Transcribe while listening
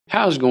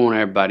How's it going,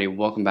 everybody?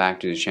 Welcome back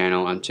to the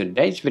channel. On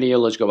today's video,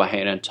 let's go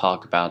ahead and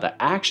talk about the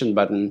action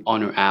button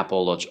on your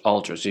Apple Watch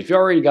Ultra. So if you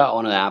already got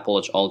on an Apple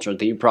Watch Ultra,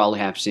 then you probably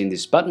have seen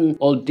this button.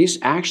 Well, this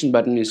action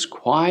button is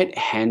quite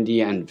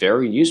handy and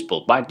very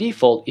useful. By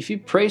default, if you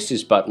press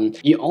this button,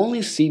 you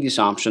only see this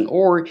option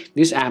or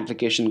this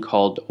application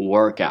called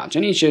Workouts,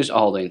 and it shows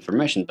all the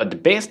information. But the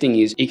best thing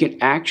is you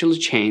can actually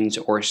change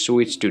or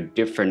switch to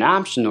different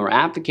option or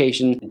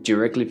application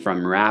directly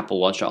from your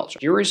Apple Watch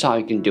Ultra. Here's how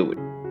you can do it.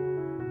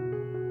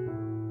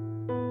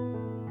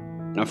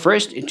 Now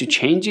first, to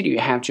change it, you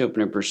have to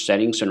open up your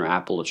settings on your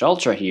Apple Watch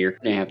Ultra here.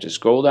 Then you have to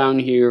scroll down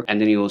here and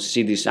then you will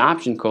see this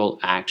option called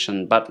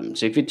action button.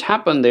 So if you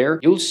tap on there,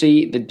 you'll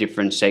see the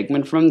different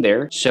segment from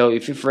there. So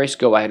if you first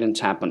go ahead and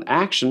tap on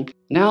action,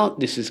 now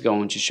this is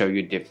going to show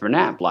you different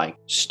apps like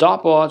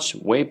stopwatch,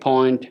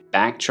 waypoint,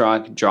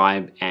 backtrack,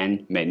 drive,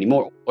 and many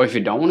more. Or if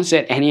you don't want to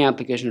set any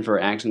application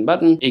for action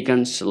button, you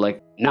can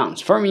select none.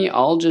 For me,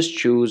 I'll just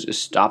choose a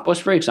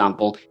stopwatch, for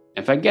example.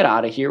 If I get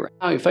out of here,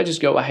 now if I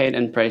just go ahead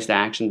and press the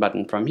action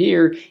button from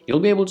here, you'll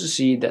be able to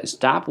see that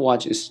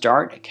stopwatch is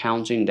start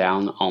counting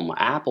down on my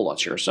Apple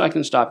Watch here. So I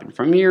can stop it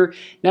from here.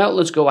 Now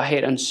let's go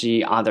ahead and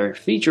see other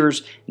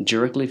features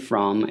directly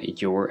from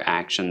your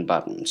action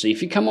button. So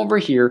if you come over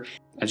here,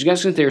 as you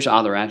guys can see, there's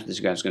other apps that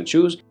you guys can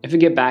choose. If you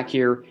get back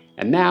here,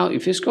 and now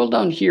if you scroll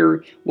down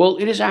here, well,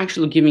 it is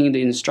actually giving you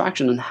the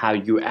instruction on how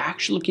you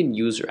actually can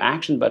use your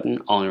action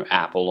button on your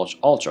Apple Watch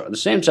Ultra. At the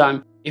same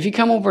time, if you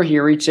come over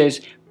here, it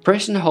says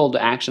press and hold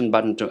the action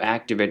button to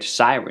activate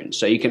Siren.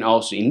 So you can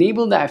also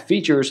enable that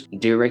features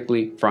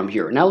directly from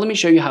here. Now let me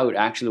show you how it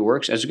actually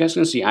works. As you guys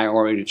can see, I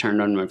already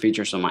turned on my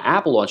features on my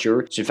Apple Watch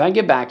here. So if I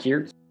get back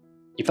here,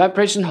 if I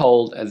press and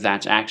hold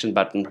that action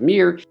button from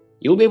here,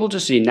 you'll be able to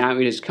see now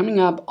it is coming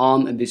up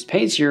on this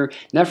page here.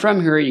 Now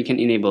from here, you can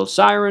enable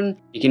Siren,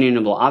 you can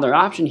enable other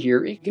option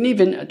here. You can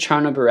even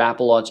turn up your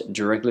Apple Watch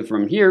directly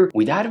from here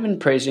without even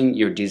pressing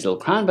your digital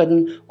crown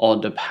button or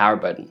the power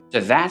button. So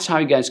that's how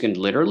you guys can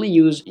literally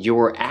use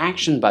your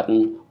action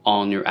button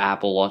on your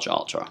Apple Watch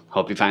Ultra.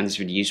 Hope you find this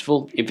video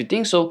useful. If you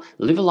think so,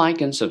 leave a like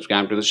and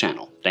subscribe to the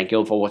channel. Thank you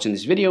all for watching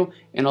this video,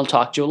 and I'll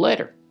talk to you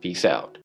later. Peace out.